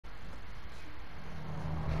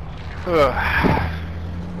Ugh.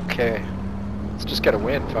 Okay. Let's just get a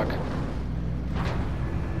win, fuck.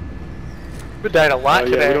 We've died a lot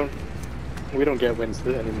today. We don't get wins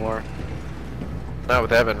anymore. Not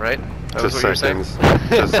with Evan, right? That was Just what you were saying? seconds.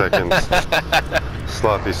 Just seconds.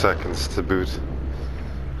 Sloppy seconds to boot.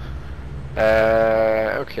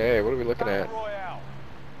 Okay, what are we looking at?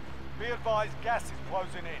 Be advised, gas is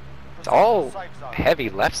closing in. It's all heavy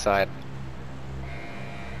left side.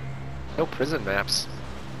 No prison maps.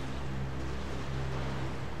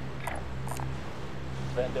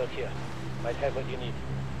 Vendor here. Might have what you need.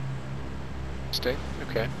 Interesting.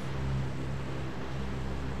 Okay.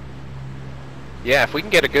 Yeah, if we can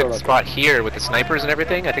get a good spot here with the snipers and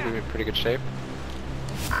everything, I think we'll be in pretty good shape.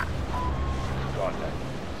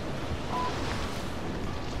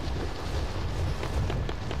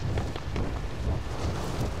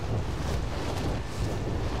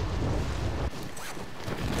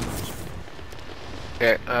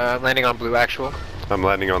 Okay, landing on blue actual. I'm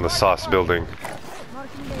landing on the sauce building.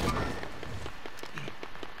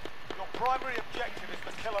 Your primary objective is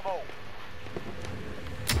to kill them all.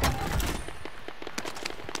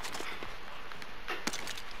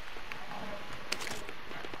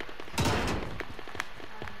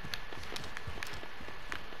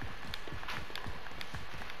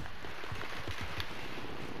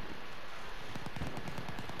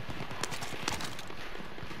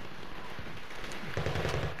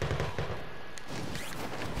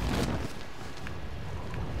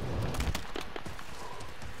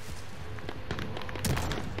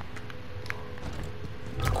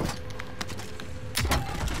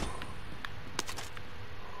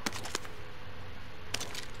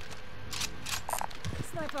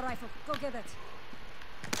 Sniper rifle, go get it.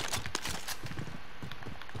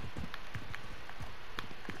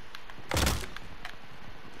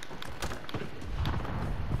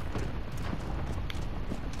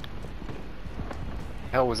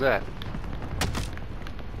 Hell was that?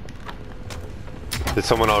 Did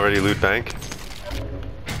someone already loot bank?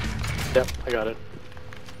 Yep, I got it.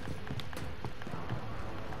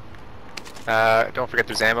 Don't forget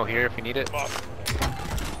there's ammo here if you need it.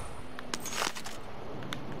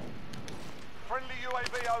 Friendly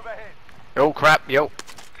UAV overhead. Oh crap, yo.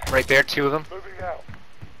 Right there, two of them. Moving out.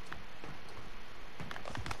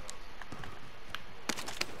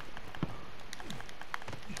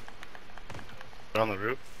 They're on the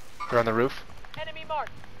roof. They're on the roof. Enemy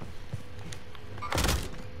marked.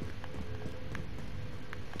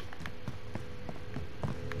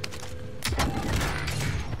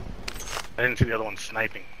 I didn't see the other one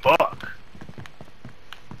sniping. Fuck!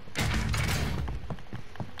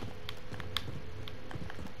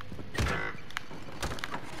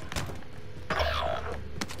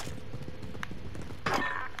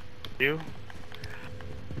 You?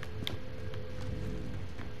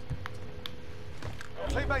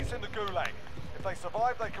 Teammates in the gulag. If they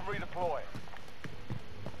survive, they can redeploy.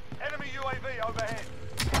 Enemy UAV overhead.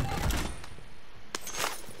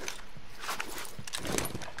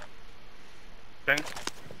 Okay.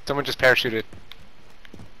 Someone just parachuted.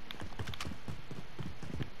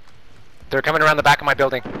 They're coming around the back of my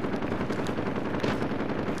building.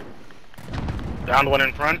 Downed one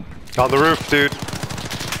in front. On the roof, dude.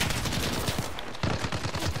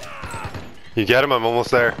 You get him? I'm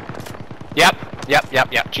almost there. Yep.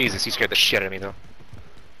 Jesus, he scared the shit out of me though.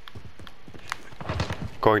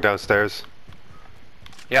 Going downstairs.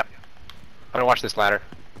 Yep. I'm gonna watch this ladder.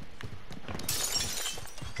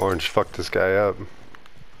 Orange fucked this guy up.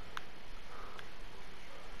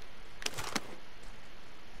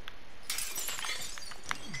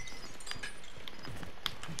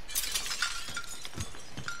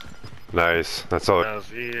 Nice. That's all. That was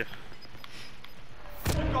the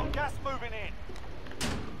We've got gas moving in.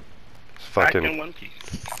 back in Fucking one piece.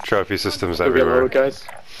 trophy systems We got everywhere. load, guys.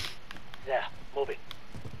 Yeah, moving.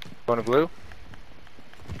 Going to blue.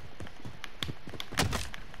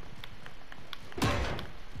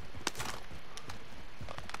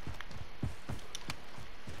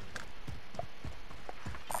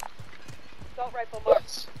 Assault rifle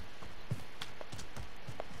marked.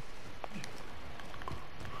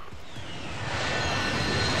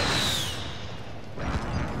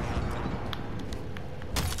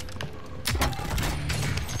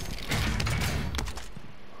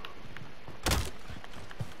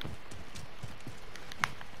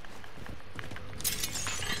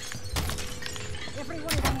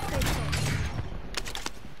 Everyone is in safe zone.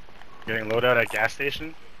 Getting loadout at gas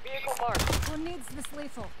station. Vehicle marked. Who needs this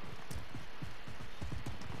lethal?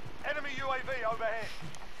 Enemy UAV overhead.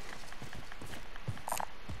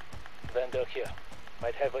 Vendor here.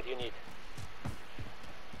 Might have what you need.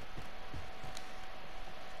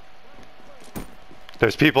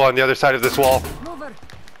 There's people on the other side of this wall. Mover.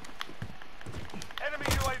 Enemy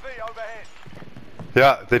UAV overhead.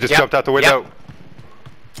 Yeah, they just Yep, jumped out the window.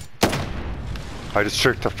 I just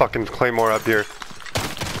tricked a fucking claymore up here.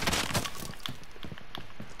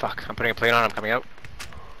 Fuck, I'm putting a plate on, I'm coming out.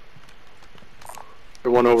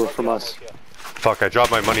 They're one over from us. Fuck, I dropped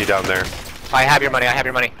my money down there. I have your money, I have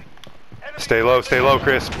your money. Stay low,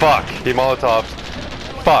 Chris. Fuck, he molotovs.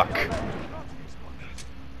 Fuck.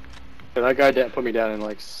 Yeah, that guy put me down in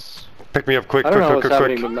like. Pick me up quick, I don't know quick, what's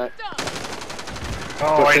quick, happening quick. with Matt.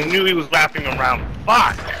 Oh, I knew he was wrapping around.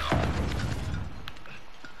 Fuck!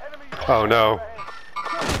 Oh no.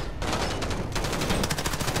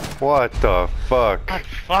 What the fuck? God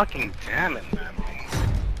fucking damn it, man.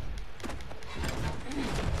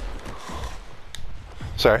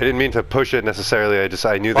 Sorry, I didn't mean to push it necessarily. I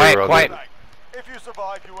knew they Quiet, were on quiet. If you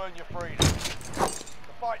survive, you earn your freedom.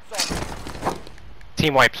 The fight's on.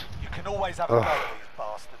 Team wiped. You can always have a go at these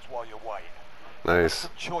bastards while you're waiting. Nice.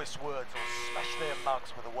 Some choice words or smash their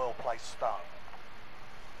mugs with a well-placed stun.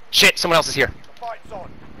 Shit, someone else is here. The fight's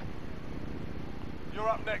on. You're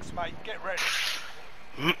up next, mate. Get ready.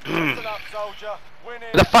 Listen up, soldier. Win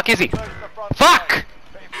Where the fuck is he? return to the front Fuck! line.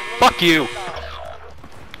 But if you lose, Fuck you! you're done.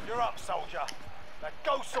 You're up, soldier. Now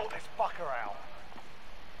go sort this fucker out.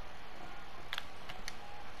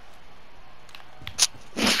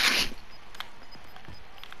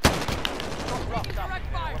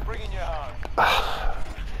 We're bringing you home.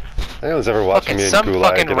 Anyone's ever watching me in Some Gulag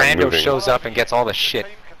fucking and I'm rando moving. shows up and gets all the shit.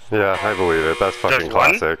 Team can stay Yeah, I believe it. That's fucking Just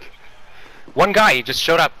one? classic. One guy, he just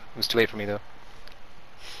showed up. It was too late for me though.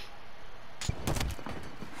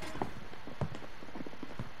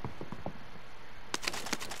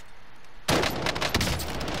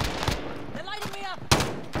 They're lighting me up.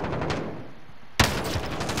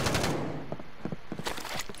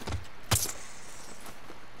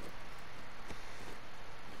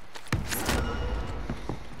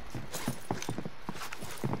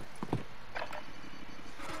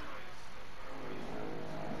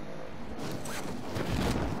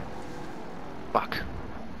 Fuck.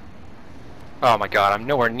 Oh my god, I'm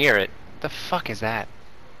nowhere near it. The fuck is that?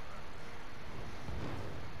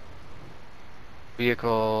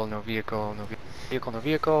 Vehicle, no vehicle, no vehicle, no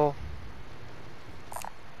vehicle.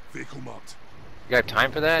 Vehicle marked. You got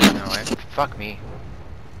time for that? No, fuck me.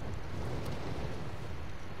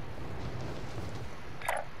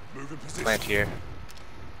 Moving position. Plant here.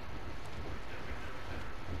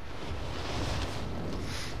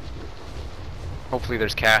 Hopefully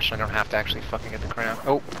there's cash and I don't have to actually fucking get the crown.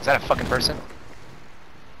 Oh, is that a fucking person?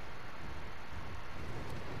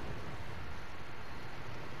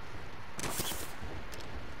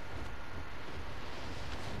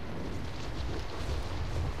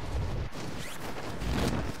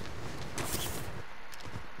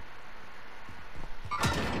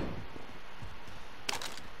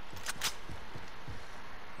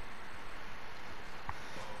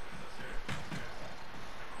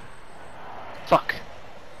 Fuck.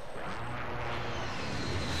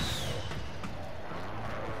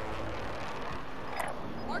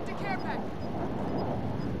 Mark the care pack.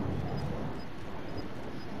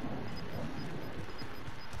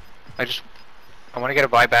 I want to get a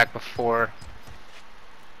buyback before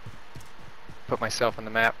put myself on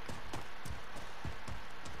the map.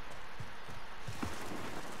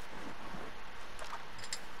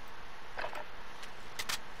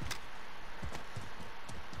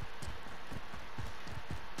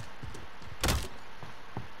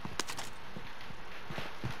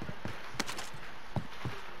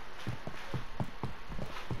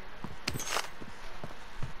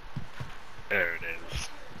 There it is.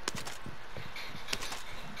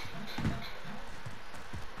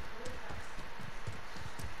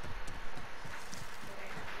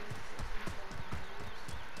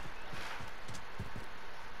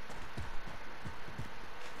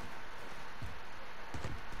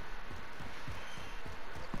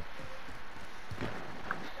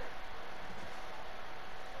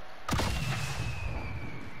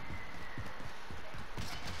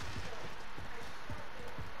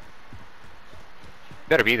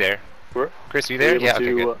 Better be there. Chris, you Were there? you Yeah, able okay,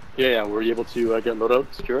 to, good. yeah. Were you able to get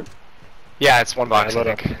loadout secured? Yeah, it's one box, Yeah, I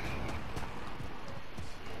load up. think.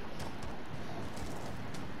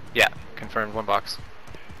 Yeah, confirmed, one box.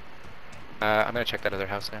 I'm gonna check that other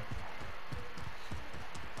house now.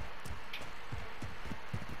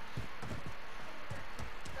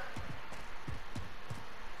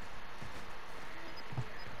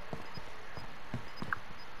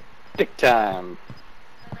 Tick time.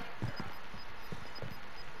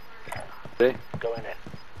 Okay. Go in it.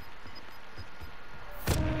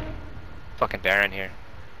 Fucking Darren here.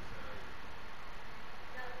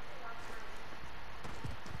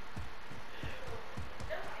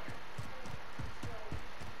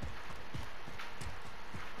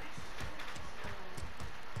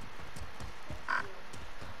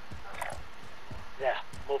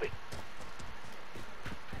 moving.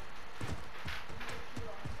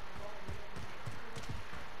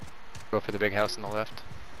 Go for the big house on the left.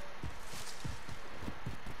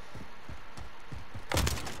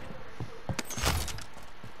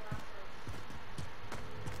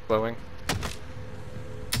 Blowing.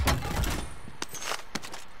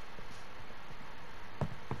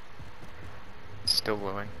 Still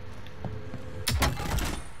blowing.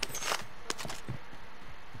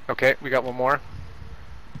 Okay, we got one more.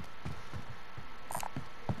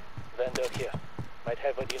 Vendor here. Might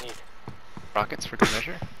have what you need. Rockets for good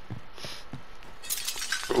measure.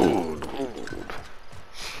 Ooh.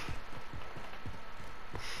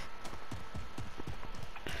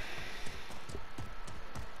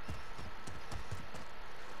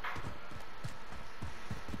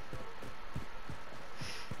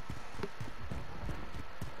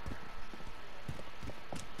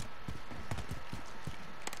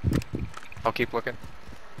 I'll keep looking.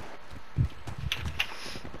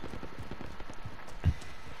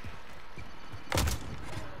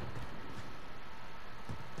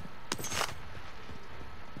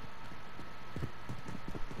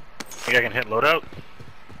 Think I can hit loadout?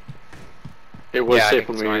 It was Yeah, I safe think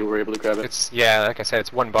when it's we fine. were able to grab it. It's, yeah, like I said,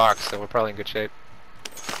 it's one box, so we're probably in good shape.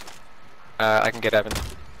 I can get Evan.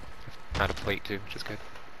 Not a plate too, which is good.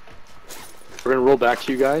 We're gonna roll back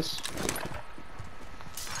to you guys.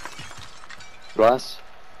 Glass.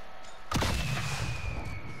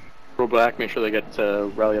 Roll back, make sure they get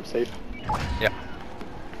rally up safe. Yeah.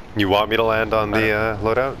 You want me to land on the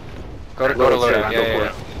loadout? Go to Loadout's loadout. safe, Yeah, go yeah, for yeah.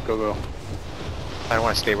 it. Go, go. I don't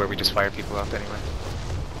want to stay where we just fire people up anyway.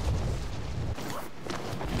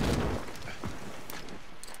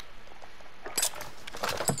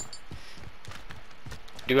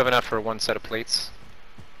 Do have enough for one set of plates.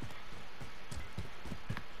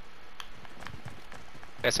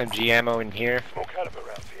 SMG ammo in here. Small caliber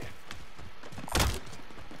rounds here.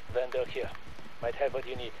 Vendor here. Might have what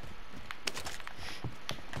you need.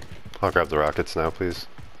 I'll grab the rockets now, please.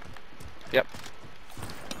 Yep.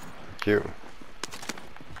 Thank you.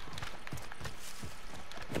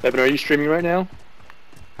 Evan, are you streaming right now?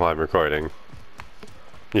 Well, I'm recording.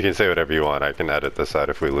 You can say whatever you want. I can edit this out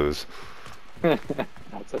if we lose.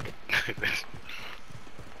 That's okay.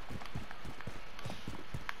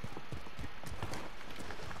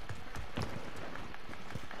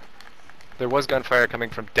 There was gunfire coming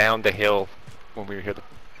from down the hill when we were here.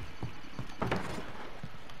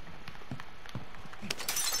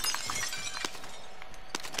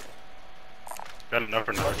 Got enough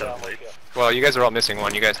for another set of plates. Well, you guys are all missing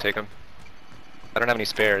one. You guys take them. I don't have any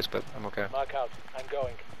spares, but I'm okay. Mark out. I'm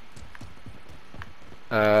going.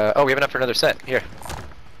 Oh, we have enough for another set. Here.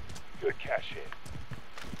 Good cash here.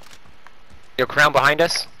 Yo, crown behind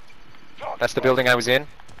us. That's the building I was in.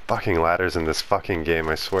 Fucking ladders in this fucking game,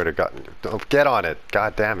 I swear to God. Don't get on it.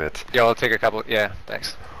 God damn it. Yo, I'll take a couple. Yeah,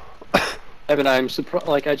 thanks. Evan, I'm surprised.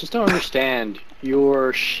 Like, I just don't understand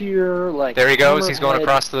your sheer like. There he goes. He's going hammerhead-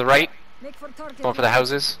 across to the right. Make for target. Going for the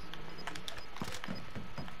houses.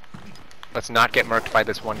 Let's not get murked by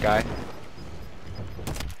this one guy.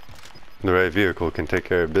 The right vehicle can take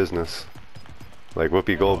care of business. Like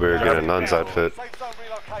Whoopi Goldberg in a nun's outfit. Safe zone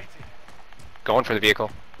relocated. Going for the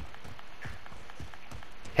vehicle.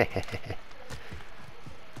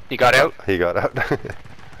 He got out. He got out.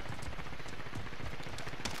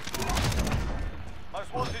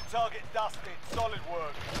 Most wanted target dusted. Solid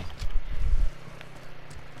work.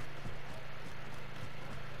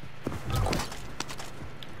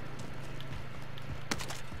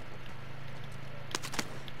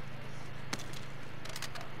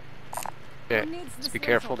 Yeah, Who needs let's this be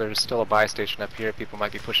careful. rifle? There's still a buy station up here. People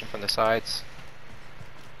might be pushing from the sides.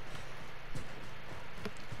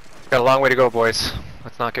 Got a long way to go, boys.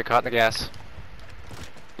 Let's not get caught in the gas.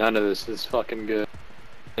 None of this is fucking good.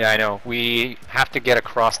 Yeah, I know. We have to get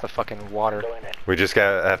across the fucking water. Going in. We just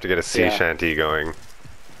have to get a sea Yeah. shanty going.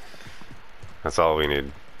 That's all we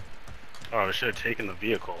need. Oh, I should have taken the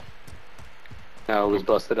vehicle. Now it was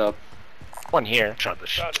busted up. One here. Shot the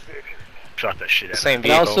shit out The of same And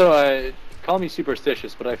vehicle. also, call me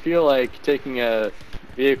superstitious, but I feel like taking a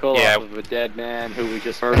vehicle Yeah. off of a dead man who we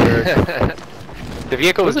just murdered The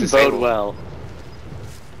vehicle was doesn't bode disabled. well.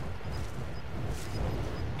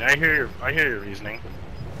 it. I hear your reasoning.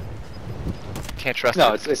 Can't trust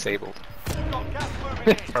No, it. It's it's- disabled. Got gas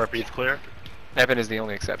moving in. Heartbeat's clear. Evan is the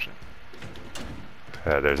only exception.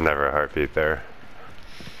 There's never a heartbeat there.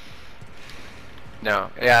 No.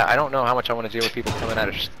 Yeah, I don't know how much I want to deal with people coming out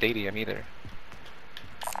of stadium either.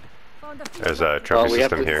 Found a few There's a targets. trophy Well, we have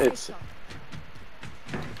system to- here. it's-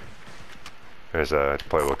 There's a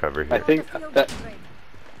deployable cover I here. think Found a field that upgrade.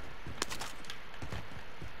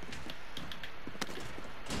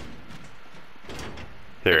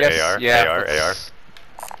 Here, I guess, AR, yeah, AR, AR. let's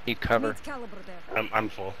need cover. Mid caliber there. I'm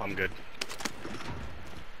full. I'm good.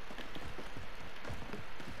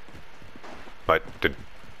 But did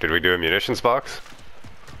we do a munitions box?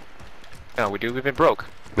 No, we've been broke.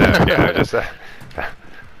 No, yeah, I just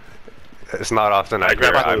it's not often I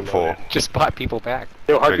grab hear my I'm loot full. loaded. Just bought people back.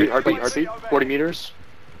 Yo, heartbeat, heartbeat, heartbeat. 40 meters.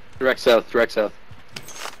 Direct south, direct south.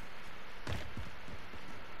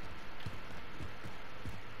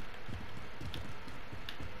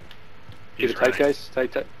 Keep He's it tight, running. guys.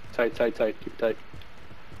 Tight, tight, tight, tight, tight. Keep it tight.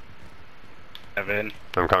 Evan.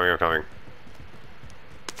 I'm coming, I'm coming.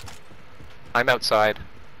 I'm outside.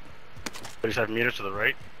 35 meters to the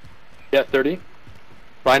right. Yeah, 30.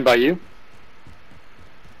 Ryan, by you.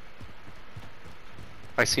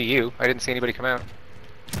 I see you. I didn't see anybody come out.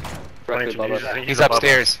 Directly 22 above meters. I us. think He's above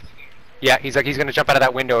upstairs. Yeah, he's gonna jump out of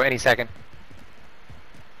that window any second.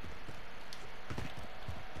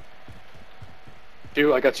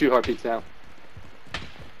 I got 2 heartbeats now.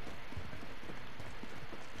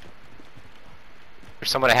 There's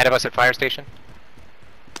someone ahead of us at fire station.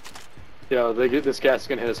 Yo, this gas is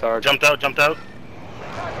gonna hit us hard. Jumped out, jumped out.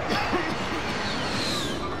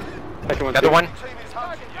 Second one. Another one. Team is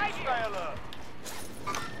hunting you. Stay alert.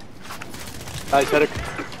 Nice, had a...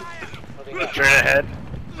 Moving up. Straight ahead.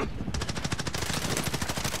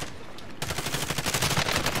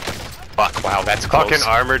 Fuck, wow, that's close. Fucking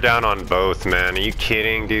armor down on both, man. Are you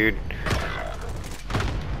kidding, dude? Enemy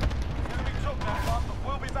took that one, but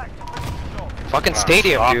we'll be back to finish the job. Fucking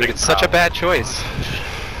stadium, stop dude. it It's such a now. bad choice.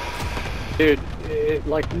 Dude,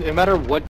 like, no matter what